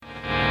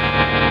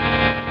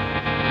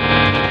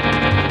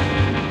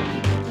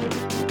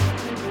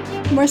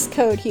Morse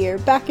code here,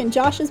 back in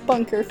Josh's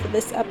bunker for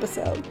this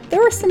episode. There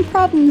were some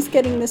problems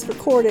getting this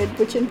recorded,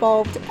 which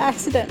involved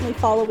accidentally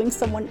following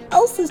someone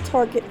else's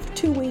target for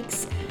 2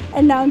 weeks,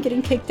 and now I'm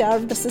getting kicked out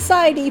of the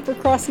society for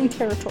crossing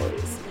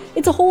territories.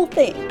 It's a whole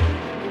thing.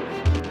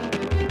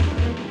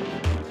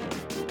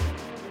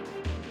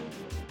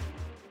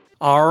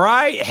 All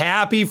right,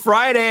 happy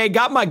Friday.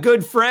 Got my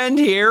good friend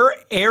here,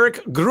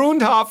 Eric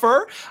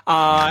Grundhofer.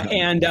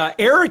 And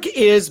Eric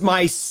is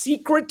my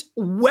secret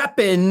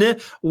weapon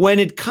when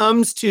it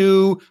comes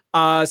to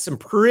some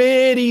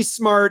pretty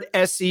smart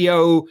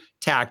SEO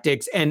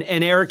tactics. And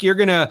Eric, you're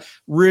going to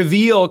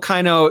reveal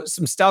kind of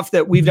some stuff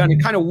that we've done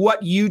and kind of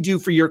what you do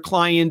for your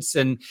clients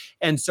and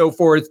so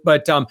forth.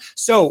 But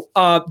so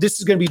this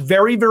is going to be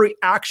very, very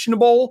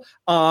actionable.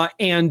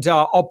 And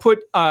I'll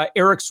put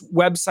Eric's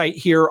website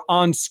here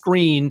on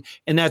screen,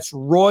 and that's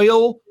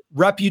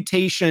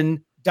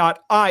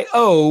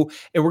royalreputation.io.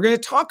 And we're going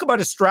to talk about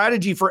a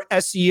strategy for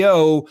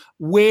SEO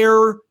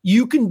where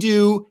you can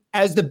do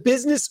as the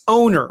business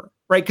owner,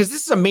 right? Because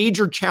this is a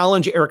major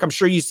challenge, Eric. I'm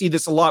sure you see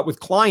this a lot with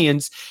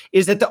clients,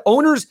 is that the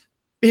owner's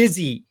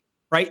busy,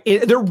 right?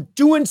 They're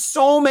doing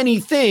so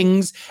many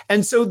things.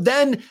 And so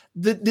then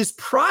this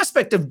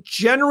prospect of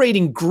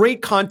generating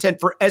great content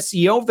for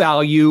SEO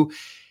value,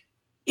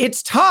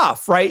 it's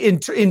tough, right? In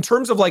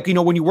terms of like,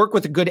 when you work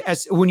with an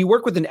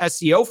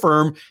SEO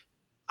firm,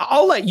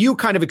 I'll let you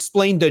kind of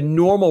explain the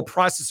normal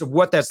process of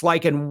what that's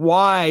like and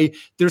why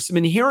there's some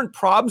inherent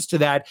problems to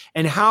that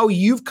and how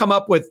you've come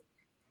up with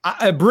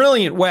a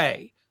brilliant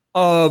way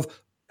of,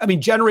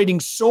 generating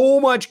so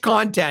much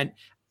content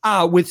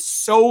with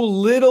so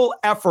little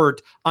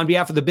effort on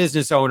behalf of the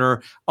business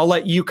owner. I'll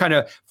let you kind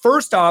of,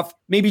 first off,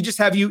 maybe just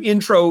have you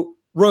intro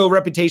Royal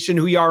Reputation,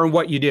 who you are and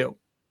what you do.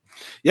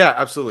 Yeah,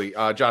 absolutely.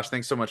 Josh,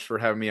 thanks so much for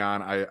having me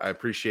on. I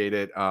appreciate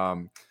it.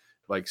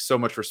 So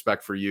much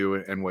respect for you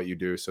and what you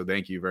do. So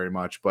thank you very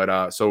much.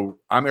 But so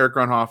I'm Eric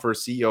Grundhofer,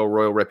 CEO of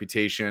Royal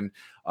Reputation,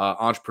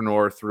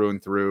 entrepreneur through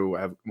and through.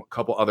 I have a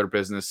couple other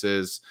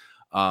businesses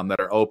that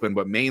are open,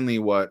 but mainly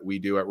what we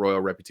do at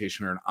Royal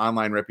Reputation are an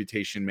online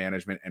reputation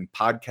management and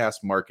podcast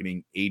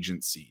marketing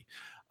agency.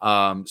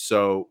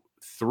 So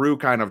through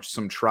kind of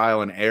some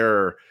trial and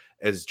error,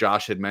 as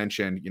Josh had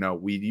mentioned,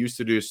 we used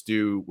to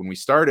do when we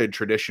started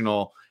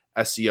traditional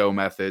SEO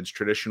methods,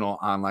 traditional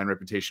online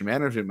reputation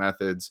management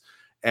methods,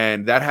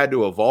 and that had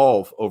to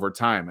evolve over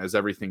time as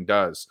everything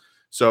does.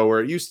 So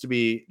where it used to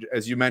be,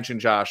 as you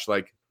mentioned, Josh,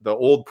 like the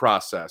old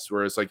process,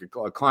 where it's like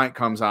a client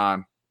comes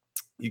on,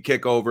 you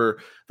kick over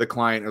the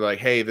client and like,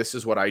 hey, this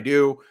is what I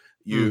do.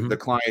 The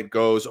client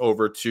goes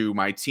over to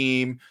my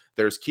team.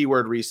 There's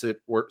keyword research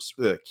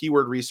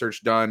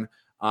done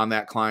on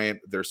that client,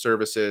 their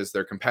services,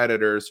 their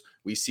competitors.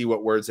 We see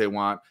what words they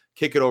want,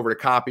 kick it over to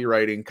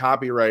copywriting.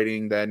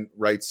 Copywriting then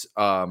writes,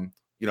 a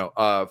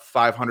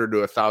 500 to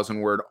 1,000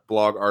 word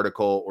blog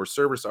article or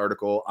service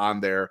article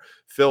on there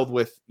filled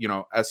with,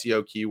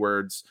 SEO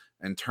keywords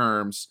and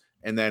terms.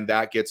 And then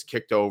that gets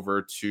kicked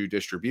over to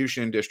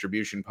distribution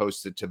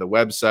posted to the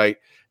website.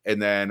 And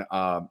then,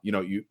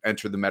 you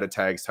enter the meta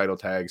tags, title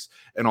tags,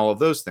 and all of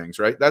those things,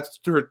 right? That's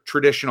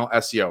traditional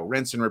SEO,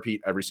 rinse and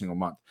repeat every single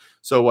month.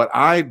 So what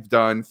I've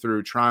done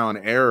through trial and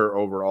error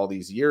over all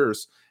these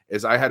years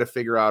is I had to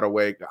figure out a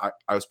way.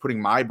 I was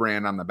putting my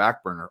brand on the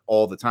back burner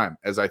all the time,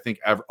 as I think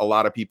a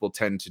lot of people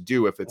tend to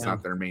do if it's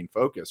not their main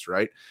focus,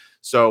 right?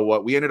 So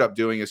what we ended up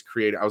doing is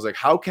I was like,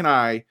 how can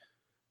I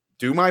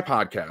do my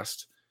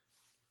podcast,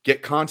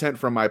 get content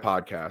from my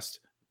podcast,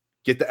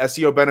 get the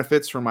SEO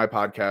benefits from my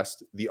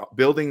podcast,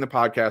 building the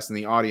podcast and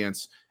the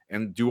audience,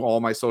 and do all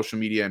my social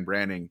media and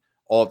branding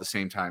all at the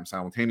same time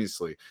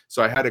simultaneously.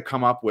 So I had to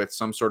come up with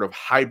some sort of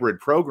hybrid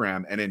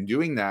program. And in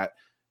doing that,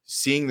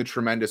 seeing the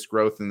tremendous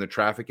growth in the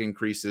traffic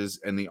increases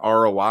and the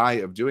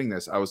ROI of doing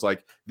this, I was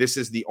like, this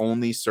is the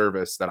only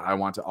service that I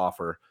want to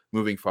offer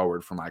moving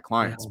forward for my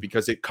clients,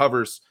 because it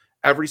covers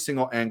every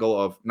single angle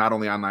of not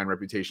only online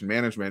reputation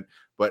management,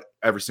 but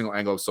every single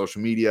angle of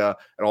social media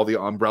and all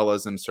the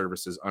umbrellas and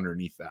services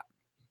underneath that.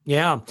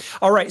 Yeah.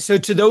 All right. So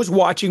to those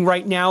watching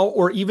right now,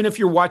 or even if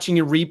you're watching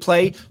a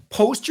replay,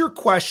 post your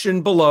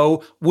question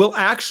below. We'll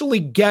actually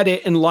get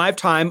it in live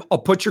time. I'll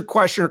put your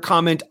question or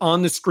comment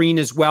on the screen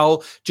as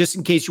well, just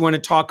in case you want to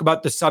talk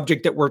about the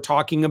subject that we're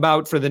talking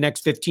about for the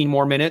next 15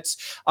 more minutes.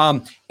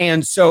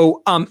 And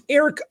so,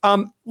 Eric,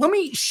 let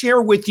me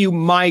share with you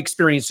my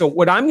experience. So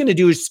what I'm going to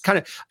do is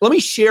let me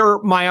share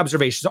my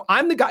observations. So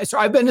I'm the guy. So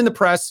I've been in the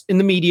press, in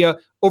the media,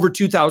 over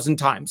 2,000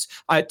 times.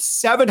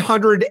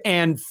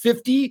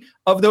 750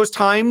 of those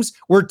times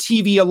were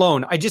TV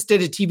alone. I just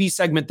did a TV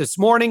segment this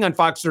morning on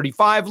Fox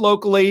 35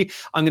 locally.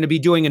 I'm going to be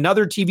doing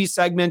another TV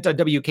segment on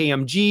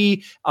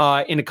WKMG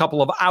in a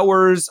couple of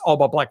hours, all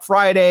about Black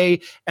Friday.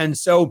 And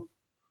so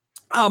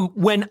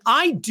when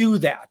I do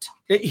that,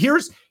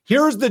 here's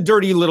the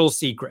dirty little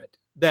secret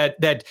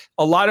that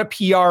a lot of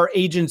PR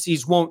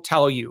agencies won't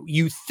tell you.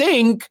 You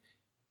think,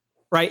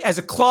 right, as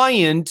a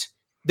client,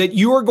 that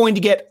you are going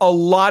to get a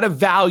lot of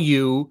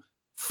value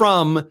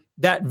from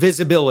that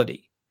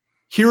visibility.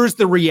 Here's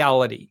the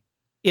reality.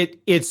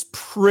 It's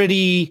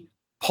pretty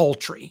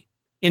paltry.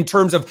 in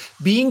terms of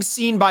being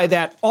seen by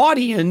that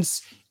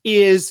audience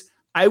is,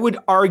 I would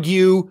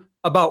argue,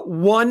 about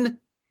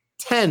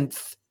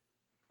 1/10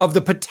 of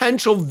the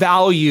potential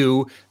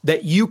value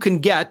that you can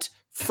get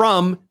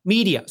from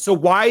media. So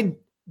why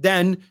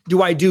then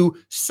do I do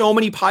so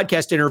many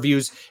podcast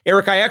interviews?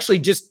 Eric, I actually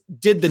just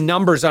did the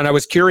numbers on, I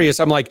was curious.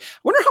 I'm like, I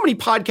wonder how many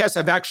podcasts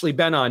I've actually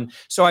been on.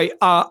 So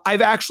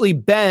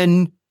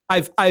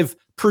I've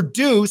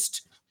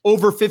produced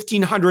over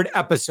 1,500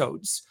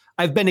 episodes.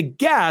 I've been a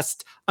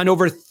guest on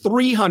over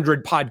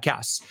 300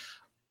 podcasts.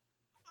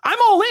 I'm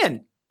all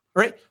in,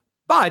 right?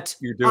 But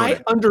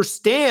I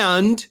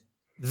understand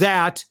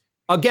that,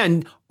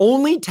 again,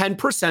 only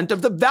 10%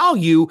 of the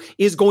value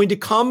is going to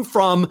come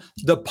from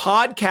the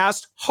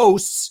podcast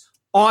host's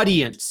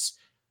audience.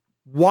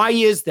 Why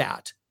is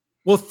that?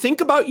 Well,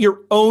 think about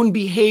your own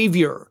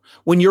behavior.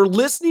 When you're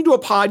listening to a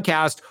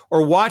podcast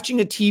or watching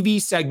a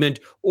TV segment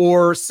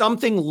or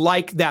something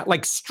like that,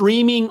 like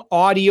streaming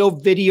audio,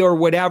 video, or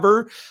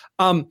whatever,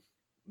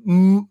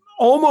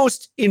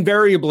 almost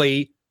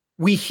invariably,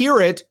 we hear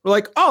it, we're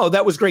like, oh,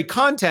 that was great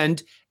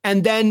content.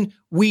 And then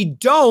we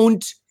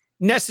don't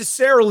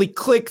necessarily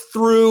click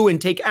through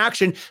and take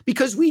action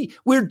because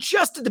we're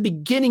just at the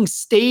beginning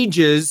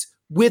stages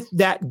with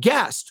that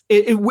guest.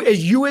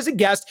 As you as a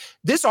guest,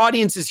 this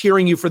audience is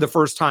hearing you for the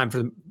first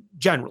time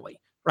generally,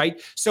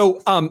 right?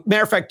 So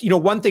matter of fact,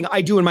 one thing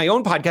I do in my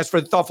own podcast for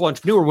the Thoughtful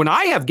Entrepreneur, when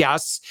I have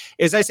guests,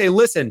 is I say,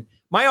 listen,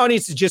 my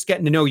audience is just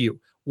getting to know you.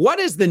 What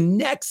is the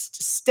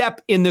next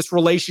step in this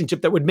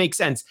relationship that would make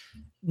sense?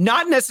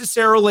 Not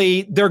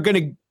necessarily they're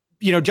going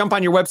to, jump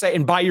on your website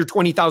and buy your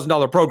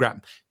 $20,000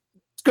 program.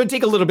 It's going to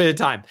take a little bit of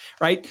time,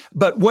 right?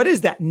 But what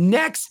is that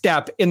next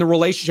step in the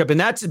relationship? And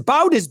that's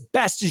about as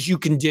best as you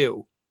can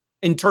do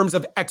in terms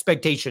of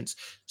expectations.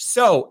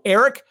 So,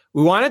 Eric,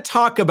 we want to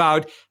talk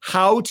about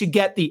how to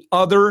get the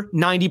other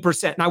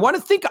 90%. And I want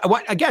to think,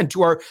 again,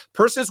 to our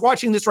person who's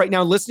watching this right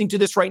now, listening to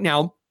this right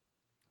now,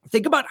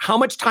 think about how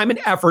much time and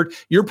effort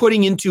you're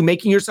putting into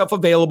making yourself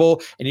available.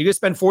 And you're going to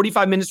spend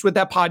 45 minutes with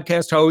that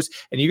podcast host,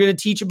 and you're going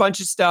to teach a bunch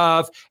of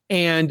stuff,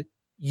 and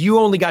you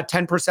only got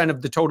 10%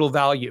 of the total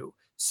value.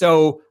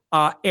 So,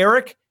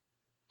 Eric,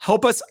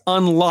 help us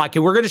unlock.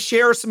 And we're going to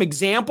share some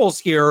examples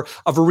here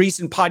of a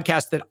recent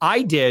podcast that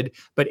I did.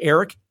 But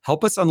Eric,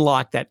 help us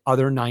unlock that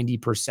other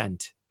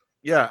 90%.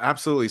 Yeah,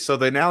 absolutely. So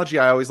the analogy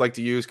I always like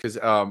to use, because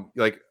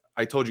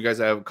I told you guys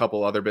I have a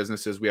couple other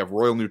businesses. We have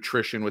Royal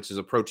Nutrition, which is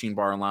a protein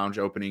bar and lounge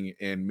opening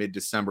in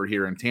mid-December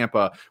here in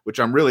Tampa, which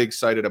I'm really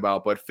excited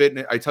about. But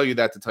fitness, I tell you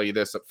that to tell you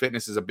this,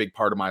 fitness is a big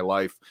part of my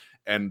life.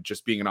 And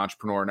just being an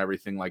entrepreneur and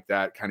everything like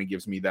that kind of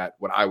gives me that,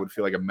 what I would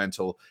feel like a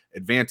mental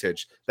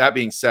advantage. That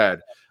being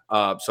said,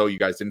 so you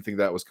guys didn't think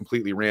that was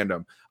completely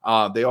random.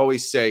 They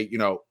always say,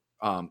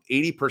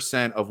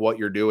 80% of what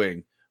you're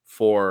doing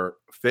for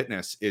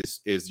fitness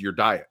is your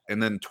diet,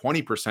 and then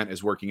 20%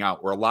 is working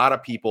out, where a lot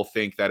of people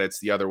think that it's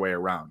the other way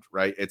around,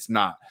 right? It's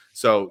not.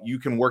 So you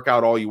can work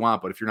out all you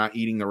want, but if you're not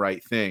eating the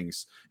right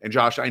things, and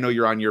Josh, I know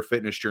you're on your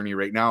fitness journey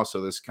right now,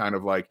 so this kind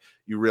of like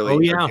you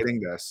really are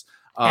getting this.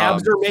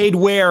 Abs are made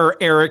where,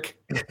 Eric?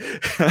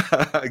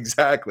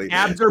 Exactly.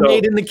 Abs are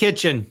made in the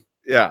kitchen.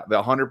 Yeah,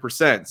 the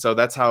 100%. So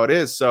that's how it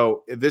is.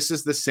 So this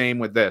is the same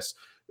with this.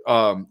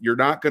 You're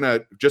not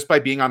gonna, just by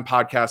being on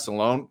podcasts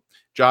alone,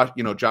 Josh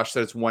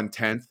said it's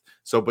 1/10.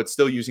 So, but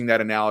still using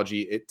that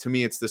analogy, to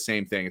me, it's the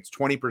same thing. It's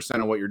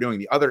 20% of what you're doing.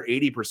 The other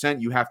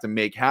 80% you have to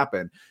make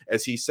happen.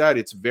 As he said,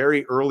 it's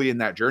very early in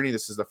that journey.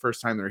 This is the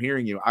first time they're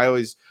hearing you. I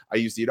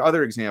use the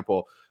other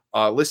example,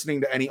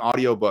 listening to any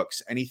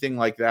audiobooks, anything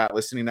like that,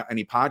 listening to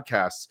any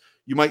podcasts.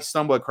 You might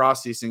stumble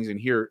across these things and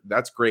hear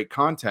that's great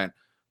content.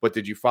 But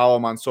did you follow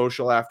them on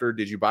social after?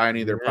 Did you buy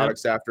any of their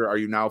products after? Are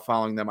you now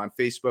following them on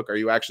Facebook? Are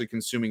you actually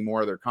consuming more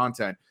of their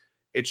content?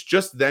 It's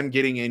just them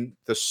getting in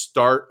the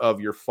start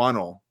of your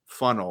funnel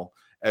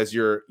as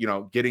you're,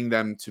 getting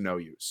them to know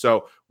you.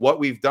 So what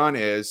we've done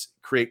is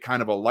create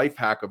kind of a life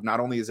hack of, not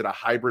only is it a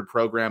hybrid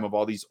program of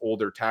all these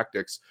older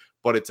tactics,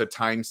 but it's a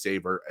time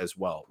saver as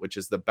well, which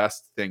is the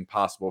best thing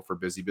possible for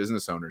busy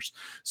business owners.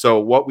 So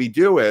what we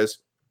do is,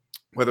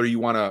 whether you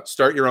want to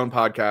start your own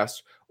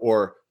podcast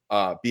or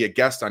be a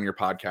guest on your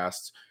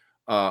podcasts,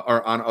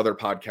 or on other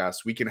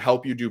podcasts, we can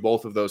help you do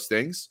both of those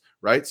things,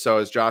 right? So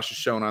as Josh is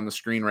shown on the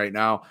screen right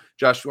now,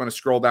 Josh, you want to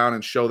scroll down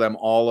and show them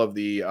all of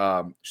the,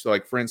 so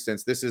like, for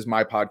instance, this is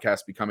my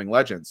podcast, Becoming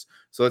Legends.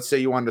 So let's say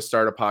you wanted to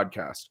start a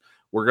podcast.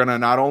 We're going to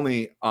not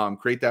only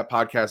create that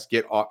podcast,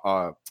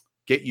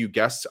 get you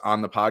guests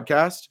on the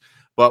podcast,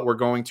 but we're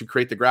going to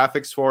create the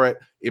graphics for it,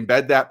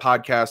 embed that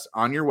podcast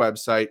on your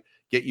website,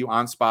 get you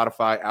on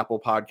Spotify, Apple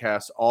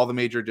Podcasts, all the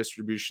major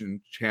distribution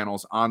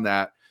channels on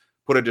that.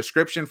 Put a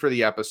description for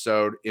the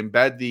episode,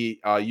 embed the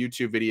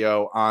YouTube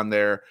video on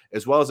there,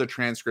 as well as a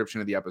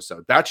transcription of the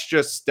episode. That's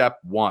just step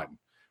one,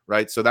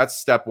 right? So that's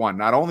step one.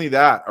 Not only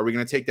that, are we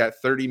going to take that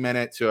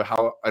 30-minute to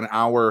an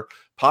hour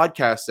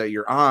podcast that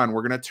you're on?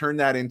 We're going to turn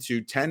that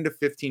into 10 to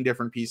 15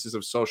 different pieces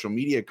of social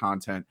media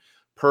content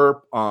per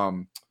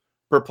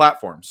per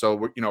platform. So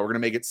we're going to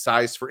make it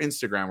sized for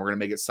Instagram. We're going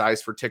to make it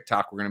sized for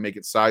TikTok. We're going to make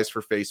it sized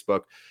for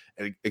Facebook,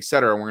 et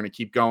cetera. And we're going to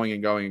keep going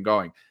and going and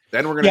going.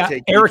 Then we're going to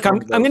take Eric, I'm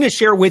going to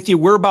share with you.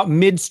 We're about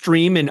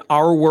midstream in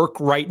our work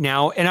right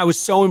now. And I was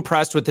so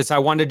impressed with this. I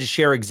wanted to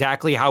share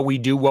exactly how we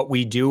do what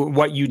we do,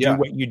 what you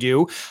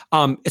do.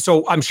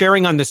 So I'm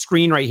sharing on the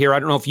screen right here. I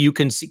don't know if you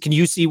can see. Can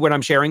you see what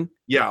I'm sharing?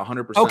 Yeah,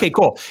 100%. Okay,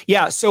 cool.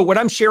 Yeah. So what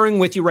I'm sharing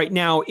with you right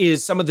now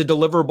is some of the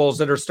deliverables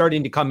that are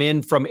starting to come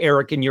in from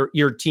Eric and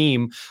your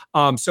team.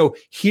 So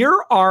here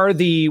are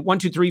the 1,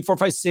 2, 3, 4,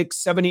 5, 6,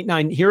 7, 8,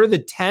 9. Here are the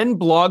 10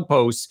 blog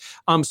posts.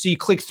 So you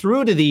click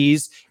through to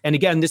these. And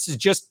again, this is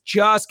just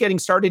getting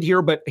started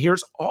here, but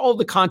here's all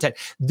the content.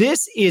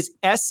 This is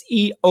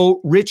SEO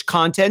rich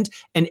content.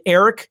 And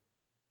Eric,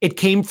 it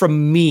came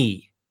from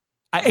me.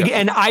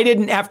 And I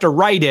didn't have to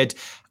write it.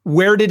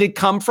 Where did it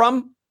come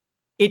from?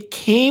 It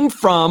came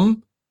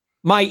from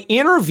my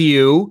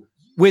interview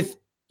with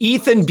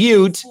Ethan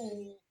Butte.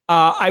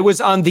 I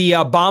was on the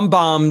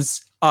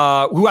BombBombs,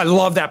 who I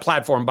love that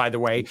platform, by the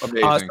way.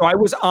 So I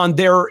was on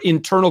their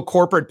internal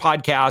corporate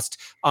podcast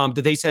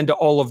that they send to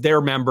all of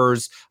their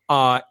members.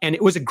 And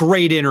it was a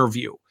great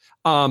interview.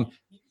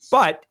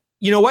 But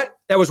you know what?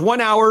 That was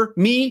 1 hour,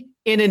 me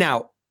in and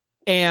out.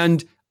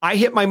 And I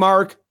hit my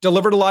mark,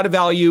 delivered a lot of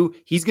value.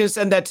 He's going to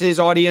send that to his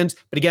audience.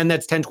 But again,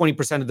 that's 10,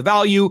 20% of the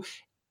value.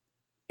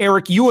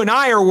 Eric, you and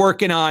I are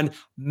working on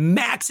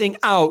maxing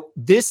out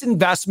this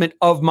investment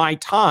of my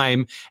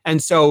time.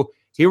 And so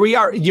here we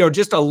are,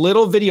 just a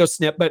little video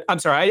snip, but I'm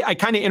sorry, I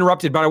kind of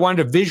interrupted, but I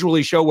wanted to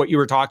visually show what you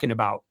were talking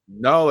about.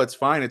 No, that's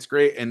fine. It's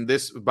great. And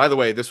this, by the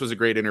way, this was a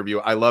great interview.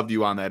 I loved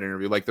you on that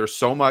interview. Like, there's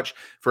so much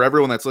for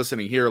everyone that's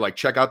listening here. Like,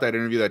 check out that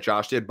interview that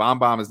Josh did.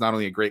 BombBomb is not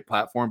only a great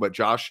platform, but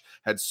Josh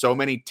had so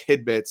many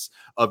tidbits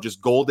of just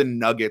golden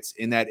nuggets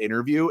in that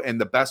interview. And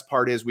the best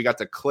part is we got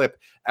to clip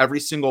every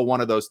single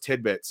one of those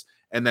tidbits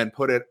and then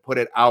put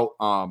it out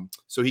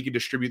so he could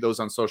distribute those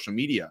on social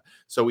media.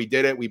 So we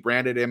did it. We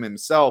branded him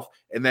himself.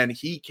 And then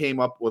he came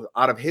up with,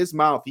 out of his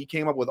mouth, he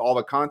came up with all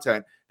the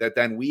content that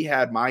then we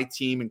had my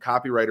team and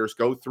copywriters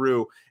go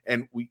through.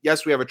 And we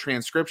have a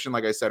transcription,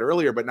 like I said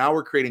earlier, but now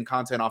we're creating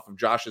content off of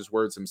Josh's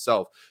words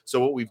himself.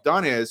 So what we've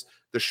done is,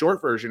 the short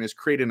version is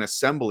create an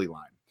assembly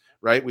line.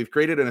 Right? We've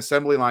created an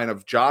assembly line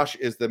of Josh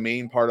is the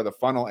main part of the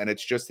funnel, and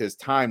it's just his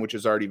time, which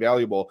is already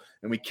valuable.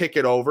 And we kick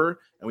it over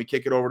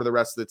to the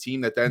rest of the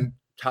team that then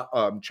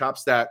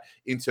chops that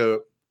into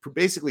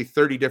basically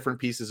 30 different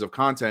pieces of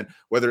content,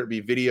 whether it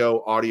be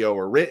video, audio,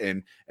 or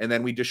written. And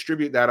then we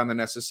distribute that on the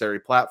necessary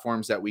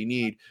platforms that we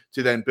need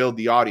to then build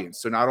the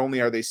audience. So not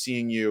only are they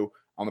seeing you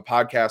on the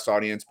podcast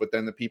audience, but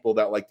then the people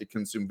that like to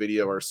consume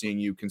video are seeing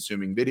you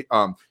consuming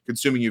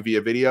you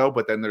via video.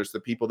 But then there's the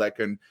people that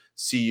can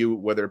see you,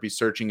 whether it be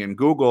searching in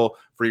Google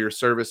for your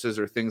services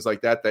or things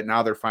like that, that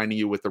now they're finding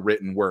you with the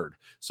written word.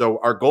 So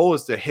our goal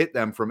is to hit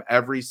them from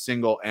every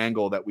single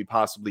angle that we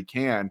possibly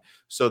can.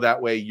 So that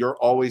way you're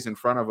always in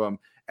front of them.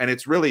 And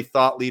it's really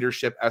thought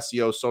leadership,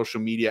 SEO, social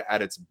media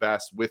at its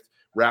best,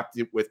 wrapped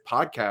with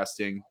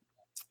podcasting.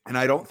 And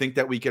I don't think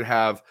that we could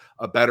have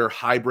a better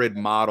hybrid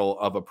model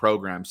of a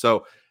program.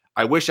 So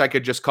I wish I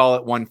could just call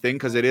it one thing,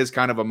 because it is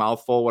kind of a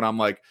mouthful when I'm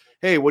like,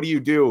 hey, what do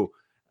you do?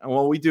 And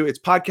well, it's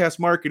podcast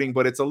marketing,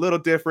 but it's a little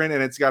different,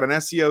 and it's got an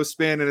SEO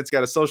spin, and it's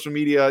got a social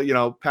media,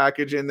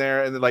 package in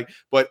there. And then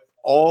but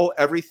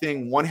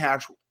everything, one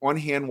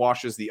hand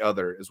washes the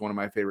other is one of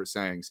my favorite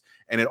sayings.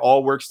 And it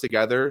all works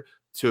together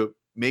to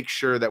make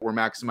sure that we're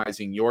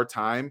maximizing your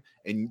time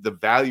and the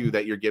value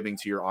that you're giving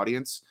to your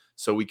audience,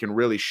 so we can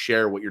really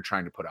share what you're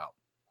trying to put out.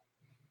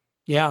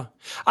 Yeah.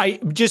 I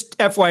just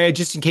FYI,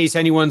 just in case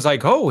anyone's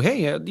like, oh,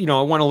 hey, I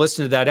want to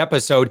listen to that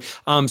episode.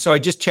 So I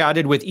just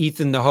chatted with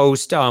Ethan, the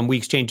host. We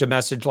exchanged a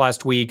message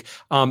last week.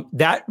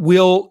 That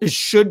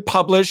should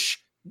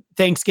publish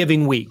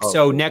Thanksgiving week. Oh,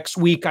 so cool. Next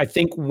week, I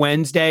think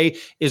Wednesday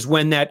is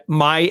when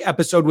my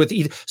episode with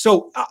Ethan.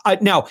 So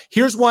now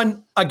here's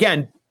one,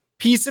 again,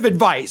 piece of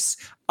advice.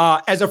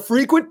 As a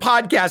frequent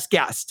podcast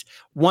guest,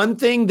 one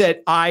thing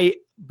that I've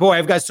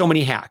got so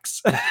many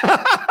hacks.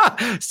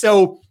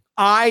 So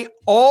I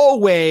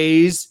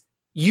always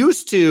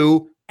used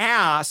to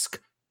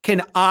ask,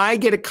 can I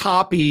get a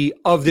copy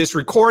of this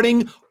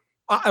recording?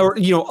 Or,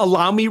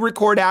 allow me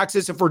record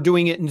access if we're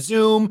doing it in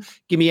Zoom,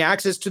 give me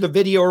access to the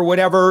video or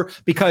whatever,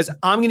 because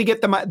I'm going to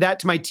get that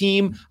to my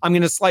team. I'm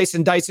going to slice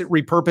and dice it,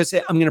 repurpose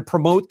it. I'm going to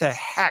promote the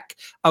heck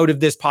out of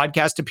this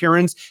podcast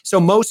appearance. So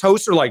most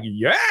hosts are like,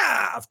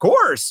 yeah, of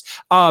course.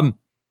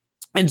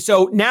 And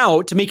so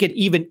now, to make it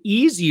even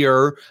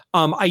easier,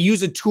 I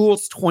use a tool.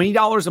 It's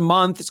 $20 a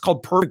month. It's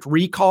called Perfect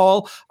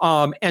Recall.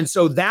 And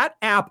so that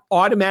app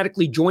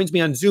automatically joins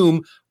me on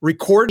Zoom,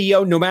 record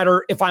video, no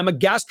matter if I'm a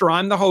guest or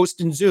I'm the host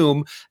in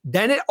Zoom.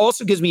 Then it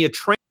also gives me a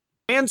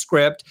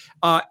transcript.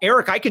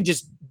 Eric, I could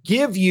just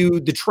give you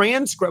the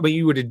transcript, but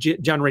you would have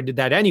generated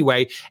that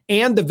anyway,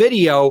 and the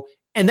video,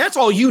 and that's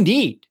all you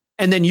need.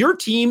 And then your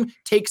team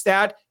takes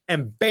that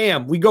and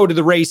bam, we go to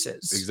the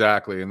races.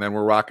 Exactly. And then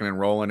we're rocking and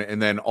rolling.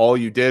 And then all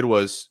you did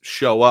was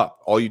show up.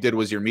 All you did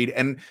was your meet.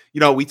 And,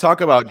 we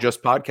talk about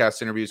just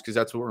podcast interviews because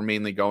that's what we're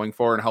mainly going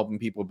for and helping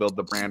people build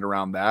the brand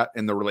around that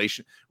and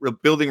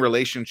building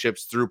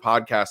relationships through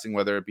podcasting,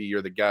 whether it be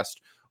you're the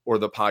guest or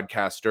the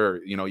podcaster,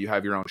 you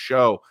have your own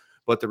show.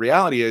 But the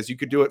reality is you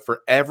could do it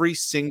for every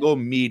single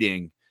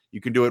meeting. You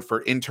can do it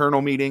for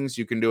internal meetings.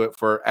 You can do it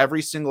for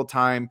every single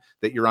time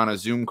that you're on a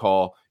Zoom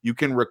call. You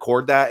can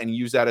record that and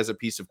use that as a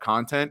piece of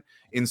content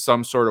in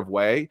some sort of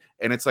way.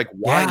 And it's like,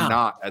 why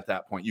not at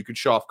that point? You could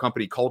show off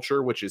company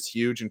culture, which is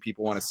huge and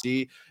people want to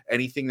see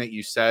anything that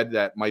you said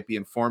that might be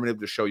informative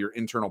to show your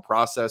internal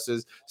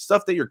processes,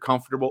 stuff that you're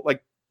comfortable.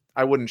 Like,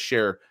 I wouldn't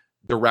share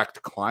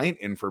direct client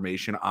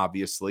information,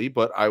 obviously,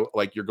 but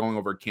you're going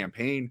over a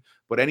campaign,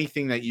 but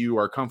anything that you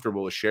are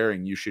comfortable with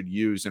sharing, you should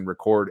use and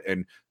record.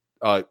 And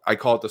I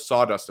call it the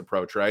sawdust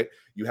approach, right?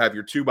 You have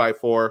your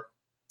 2x4,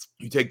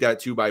 you take that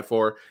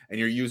 2x4 and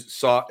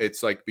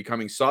it's like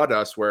becoming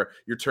sawdust where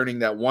you're turning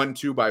that one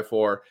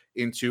 2x4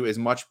 into as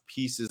much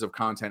pieces of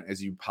content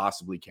as you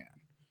possibly can.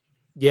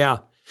 Yeah.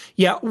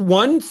 Yeah.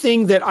 One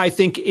thing that I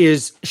think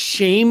is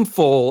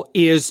shameful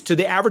is to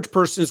the average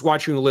person who's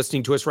watching or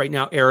listening to us right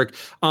now, Eric,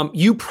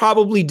 you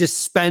probably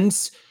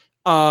dispense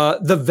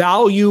the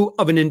value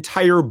of an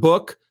entire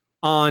book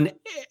on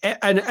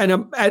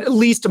at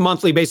least a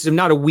monthly basis, if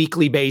not a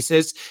weekly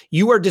basis.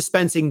 You are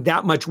dispensing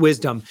that much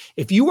wisdom.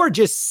 If you are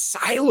just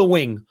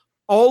siloing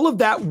all of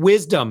that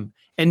wisdom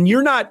and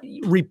you're not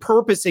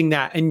repurposing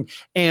that, and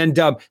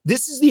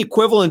this is the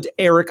equivalent,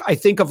 Eric, I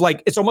think of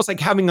it's almost like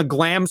having a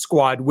glam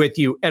squad with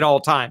you at all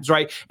times,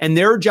 right? And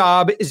their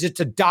job is just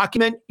to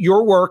document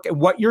your work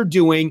and what you're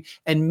doing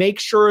and make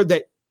sure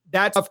that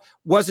stuff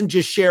wasn't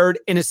just shared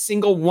in a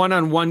single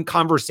one-on-one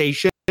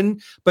conversation,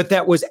 but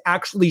that was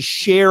actually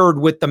shared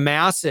with the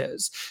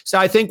masses. So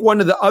I think one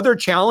of the other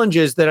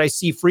challenges that I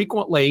see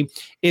frequently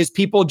is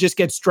people just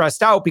get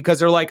stressed out because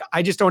they're like,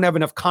 I just don't have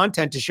enough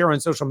content to share on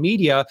social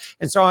media.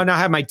 And so I now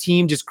have my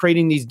team just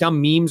creating these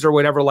dumb memes or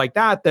whatever like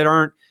that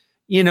aren't,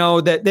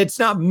 that's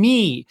not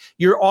me.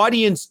 Your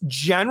audience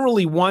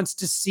generally wants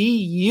to see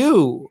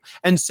you.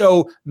 And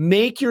so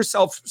make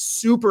yourself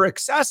super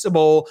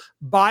accessible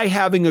by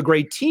having a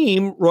great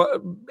team,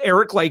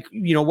 Eric, like,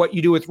 what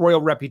you do with Royal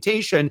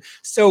Reputation.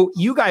 So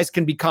you guys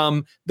can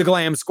become the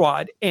glam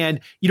squad. And,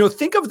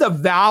 think of the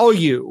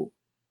value,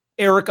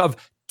 Eric, of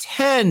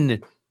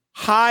 10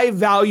 high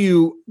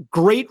value,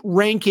 great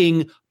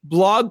ranking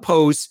blog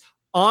posts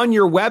on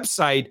your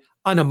website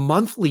on a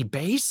monthly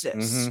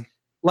basis. Mm-hmm.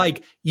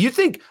 You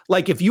think,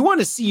 if you want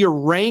to see your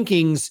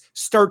rankings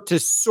start to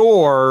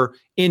soar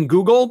in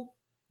Google,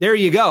 there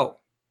you go.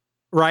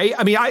 Right.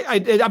 I mean,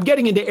 I'm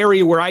getting into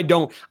area where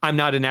I'm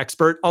not an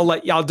expert.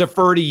 I'll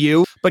defer to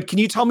you, but can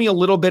you tell me a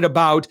little bit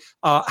about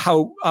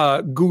how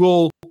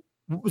Google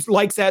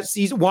likes that,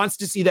 wants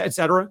to see that, et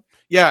cetera?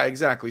 Yeah,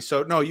 exactly.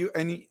 So no, you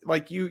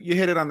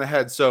hit it on the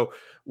head. So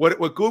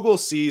what Google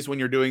sees when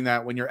you're doing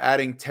that, when you're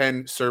adding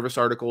 10 service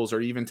articles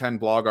or even 10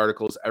 blog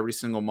articles every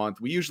single month,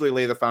 we usually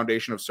lay the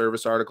foundation of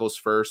service articles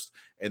first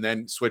and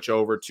then switch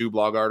over to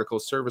blog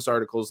articles, service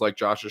articles like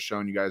Josh is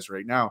showing you guys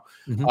right now.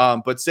 Mm-hmm.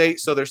 But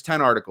so there's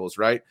 10 articles,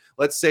 right?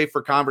 Let's say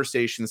for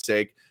conversation's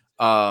sake,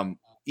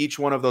 each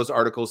one of those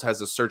articles has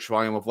a search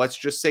volume of, let's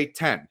just say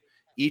 10.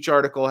 Each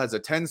article has a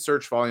 10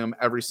 search volume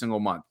every single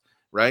month,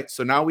 right?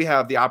 So now we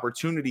have the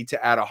opportunity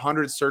to add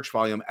 100 search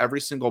volume every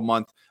single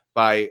month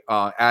by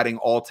adding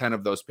all 10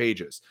 of those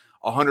pages.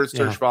 100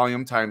 search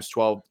volume times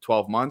 12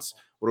 months.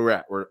 What are we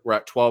at? We're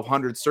at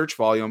 1,200 search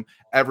volume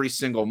every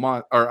single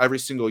month or every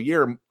single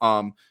year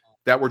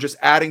that we're just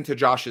adding to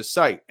Josh's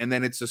site. And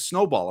then it's a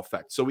snowball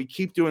effect. So we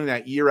keep doing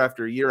that year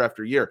after year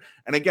after year.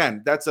 And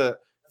again, that's a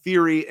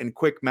theory and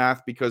quick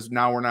math because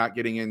now we're not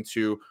getting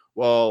into,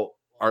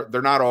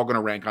 they're not all going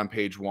to rank on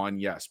page one,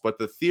 yes. But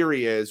the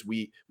theory is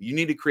you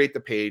need to create the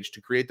page, to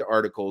create the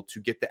article,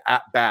 to get the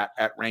at-bat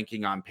at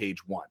ranking on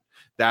page one.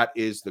 That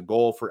is the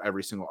goal for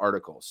every single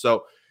article.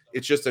 So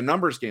it's just a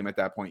numbers game at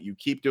that point. You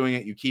keep doing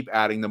it. You keep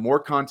adding. The more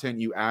content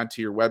you add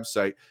to your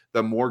website,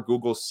 the more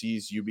Google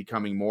sees you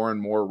becoming more and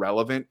more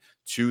relevant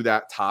to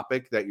that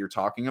topic that you're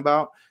talking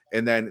about.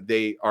 And then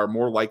they are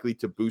more likely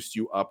to boost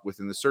you up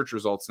within the search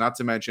results. Not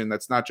to mention,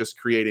 that's not just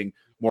creating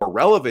more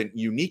relevant,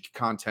 unique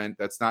content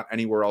that's not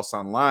anywhere else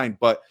online,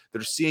 but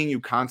they're seeing you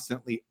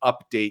constantly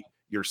update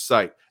your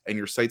site, and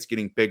your site's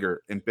getting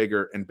bigger and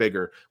bigger and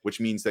bigger, which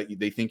means that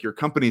they think your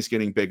company's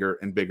getting bigger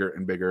and bigger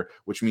and bigger,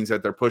 which means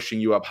that they're pushing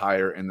you up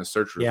higher in the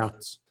search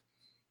results.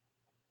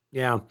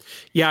 Yeah.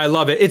 I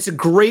love it. It's a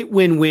great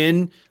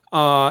win-win.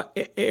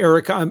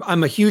 Eric,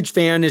 I'm a huge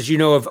fan, as you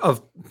know,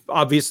 of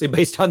obviously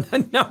based on the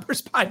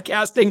numbers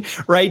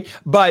podcasting, right?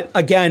 But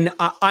again,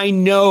 I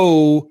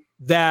know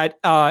that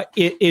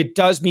it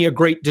does me a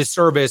great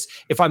disservice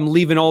if I'm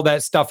leaving all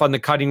that stuff on the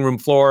cutting room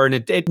floor and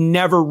it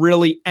never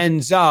really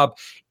ends up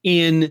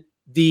in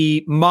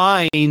the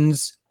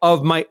minds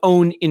of my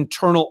own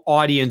internal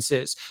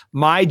audiences.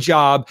 My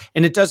job,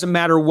 and it doesn't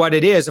matter what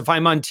it is, if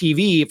I'm on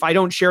TV, if I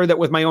don't share that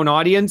with my own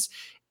audience,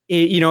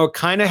 it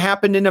kind of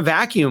happened in a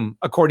vacuum,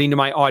 according to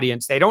my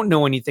audience. They don't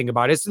know anything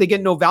about it, so they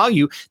get no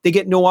value. They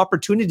get no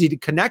opportunity to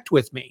connect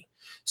with me.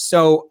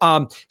 So,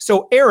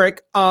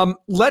 Eric,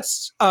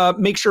 let's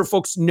make sure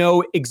folks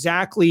know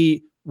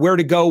exactly where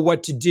to go,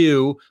 what to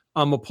do.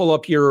 We'll pull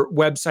up your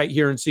website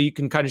here, and so you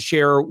can kind of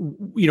share,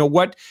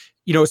 what,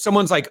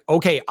 someone's like,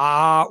 okay,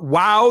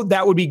 wow,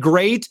 that would be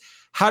great.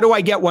 How do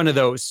I get one of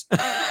those?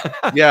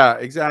 Yeah,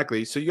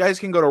 exactly. So you guys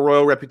can go to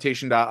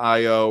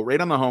royalreputation.io. Right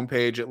on the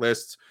homepage, it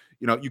lists,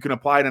 you can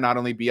apply to not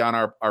only be on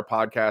our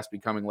podcast,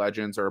 Becoming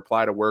Legends, or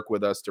apply to work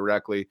with us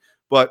directly,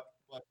 but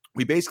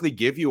we basically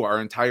give you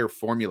our entire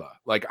formula.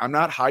 Like, I'm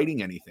not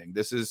hiding anything.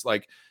 This is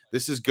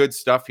good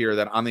stuff here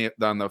that on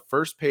the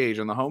first page,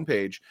 on the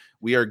homepage,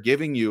 we are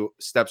giving you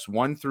steps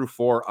 1 through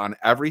 4 on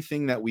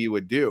everything that we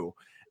would do.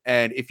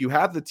 And if you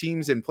have the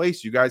teams in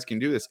place, you guys can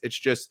do this. It's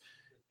just,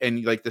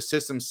 and like the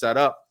system's set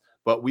up,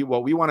 but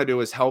what we want to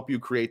do is help you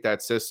create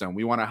that system.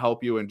 We want to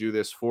help you and do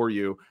this for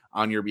you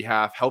on your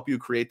behalf, help you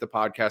create the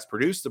podcast,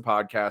 produce the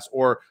podcast,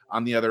 or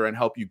on the other end,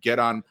 help you get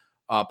on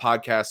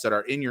podcasts that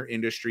are in your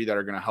industry that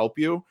are going to help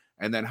you,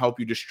 and then help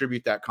you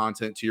distribute that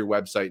content to your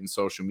website and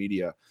social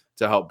media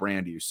to help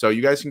brand you. So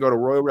you guys can go to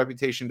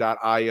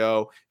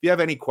royalreputation.io. If you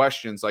have any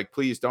questions,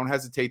 please don't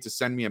hesitate to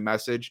send me a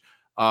message.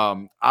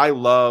 I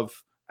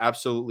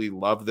absolutely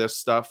love this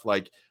stuff.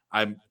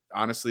 I'm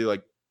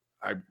honestly,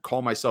 I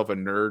call myself a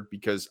nerd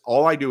because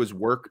all I do is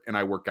work, and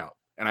I work out,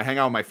 and I hang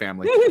out with my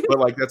family.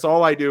 But that's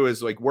all I do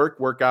is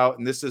work out.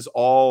 And this is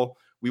all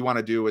we want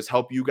to do, is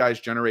help you guys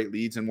generate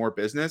leads and more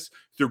business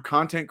through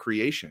content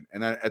creation.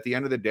 And then at the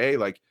end of the day,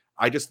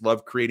 I just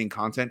love creating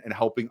content and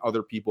helping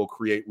other people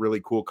create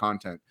really cool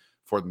content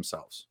for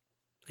themselves.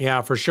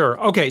 Yeah, for sure.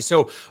 Okay.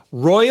 So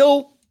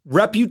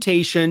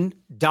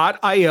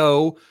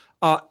royalreputation.io,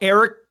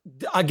 Eric,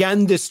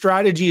 again, this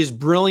strategy is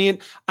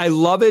brilliant. I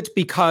love it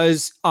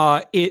because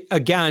I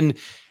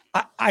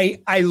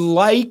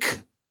like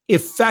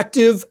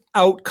effective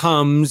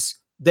outcomes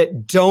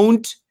that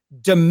don't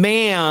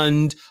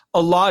demand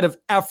a lot of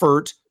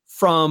effort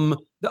from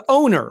the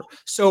owner.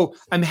 So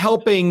I'm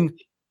helping,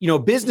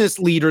 business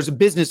leaders and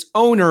business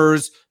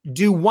owners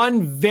do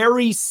one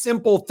very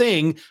simple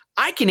thing.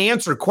 I can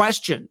answer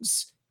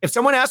questions. If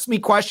someone asks me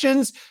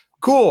questions,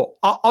 cool.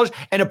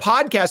 And a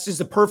podcast is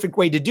the perfect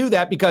way to do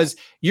that, because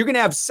you're going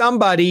to have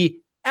somebody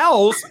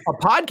else, a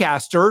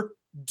podcaster,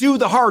 do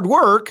the hard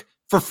work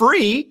for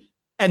free,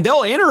 and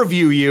they'll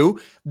interview you.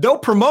 They'll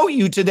promote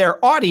you to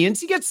their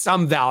audience. You get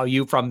some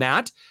value from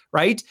that,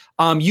 right?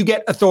 You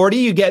get authority.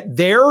 You get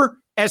their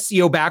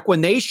SEO back when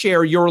they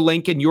share your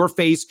link in your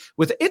face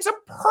it's a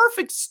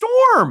perfect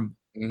storm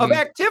of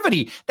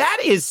activity. That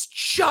is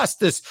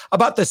just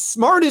about the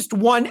smartest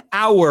 1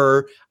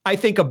 hour I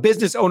think a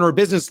business owner or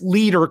business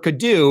leader could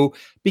do,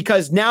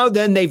 because now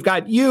then they've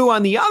got you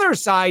on the other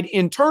side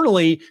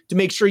internally to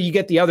make sure you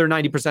get the other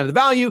 90% of the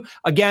value.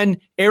 Again,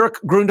 Eric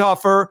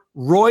Grundhofer,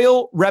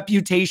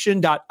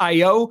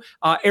 royalreputation.io.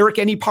 Eric,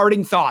 any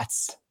parting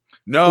thoughts?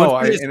 No,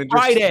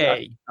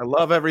 Friday. I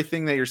love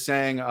everything that you're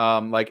saying.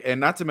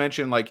 And not to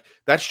mention,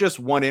 that's just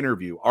one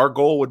interview. Our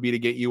goal would be to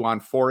get you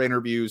on 4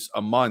 interviews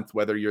a month,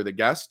 whether you're the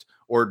guest,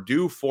 or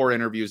do 4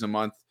 interviews a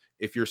month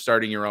if you're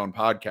starting your own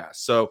podcast.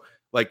 So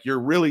you're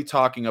really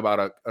talking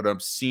about an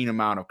obscene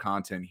amount of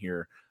content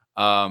here.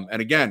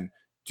 And again,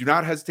 do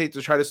not hesitate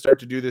to try to start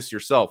to do this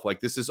yourself.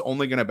 This is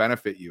only going to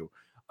benefit you.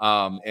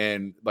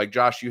 And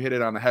Josh, you hit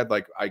it on the head.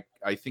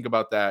 I think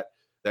about that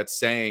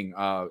saying,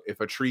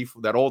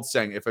 that old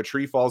saying, if a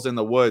tree falls in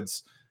the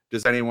woods,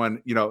 does it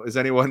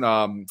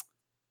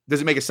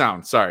make a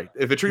sound? Sorry.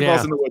 If a tree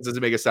falls in the woods, does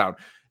it make a sound?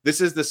 This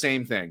is the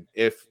same thing.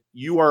 If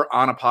you are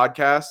on a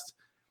podcast,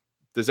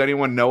 does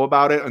anyone know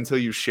about it until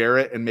you share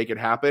it and make it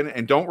happen?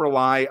 And don't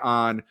rely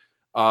on,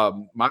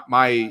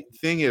 my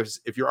thing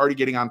is, if you're already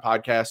getting on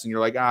podcasts and you're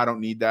like, I don't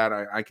need that,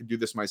 I could do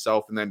this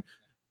myself. And then,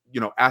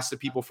 ask the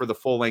people for the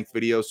full length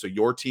videos so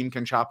your team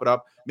can chop it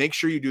up. Make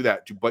sure you do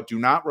that, but do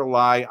not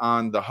rely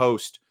on the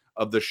host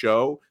of the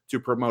show to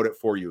promote it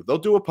for you. They'll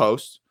do a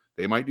post.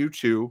 They might do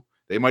 2.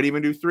 They might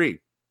even do 3,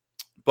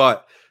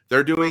 but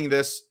they're doing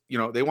this,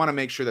 they want to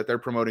make sure that they're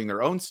promoting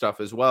their own stuff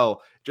as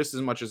well, just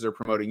as much as they're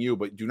promoting you.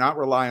 But do not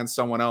rely on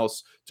someone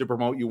else to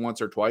promote you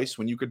once or twice,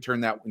 when you could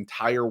turn that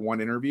entire 1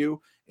 interview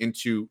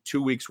into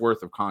 2 weeks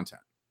worth of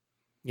content.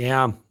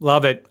 Yeah,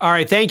 love it. All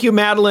right, thank you,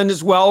 Madeline,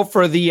 as well,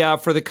 for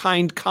the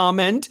kind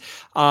comment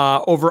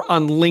over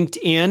on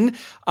LinkedIn.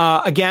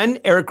 Again,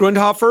 Eric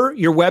Grundhofer,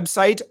 your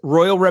website,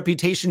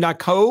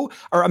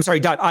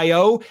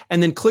 royalreputation.io,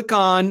 and then click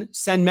on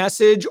send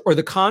message or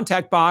the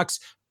contact box.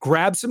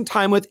 Grab some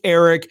time with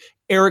Eric.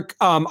 Eric,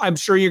 I'm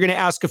sure you're going to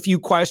ask a few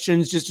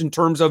questions just in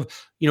terms of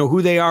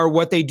who they are,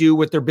 what they do,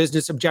 what their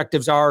business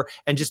objectives are,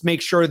 and just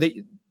make sure that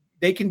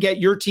they can get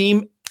your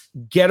team.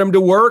 Get them to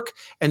work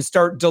and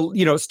start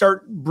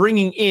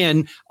bringing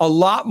in a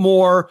lot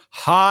more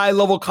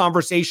high-level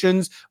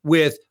conversations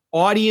with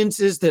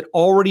audiences that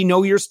already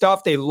know your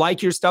stuff. They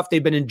like your stuff.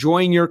 They've been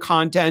enjoying your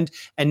content,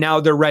 and now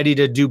they're ready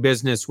to do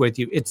business with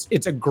you.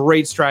 It's a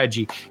great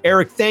strategy.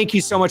 Eric, thank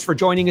you so much for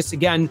joining us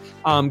again.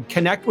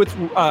 Connect with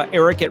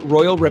Eric at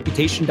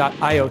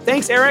royalreputation.io.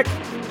 Thanks, Eric.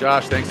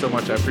 Josh, thanks so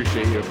much. I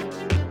appreciate you.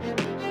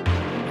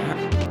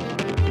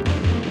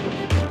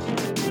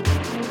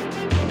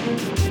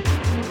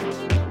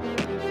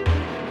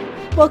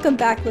 Welcome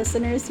back,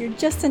 listeners. You're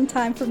just in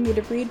time for me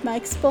to read my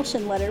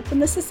expulsion letter from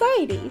the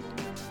society.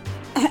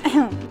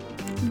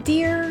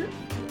 Dear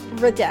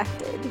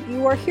Redacted,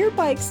 you are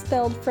hereby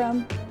expelled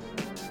from...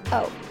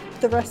 Oh,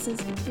 the rest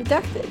is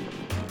redacted.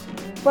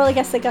 Well, I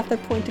guess I got their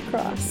point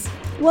across.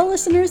 Well,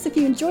 listeners, if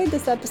you enjoyed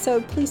this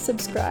episode, please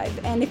subscribe.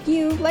 And if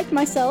you, like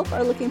myself,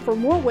 are looking for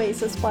more ways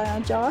to spy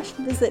on Josh,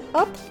 visit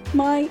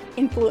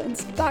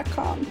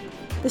upmyinfluence.com.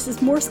 This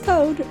is Morse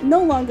code,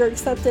 no longer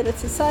accepted at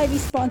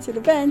society-sponsored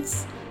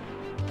events.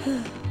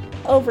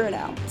 Over and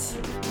out.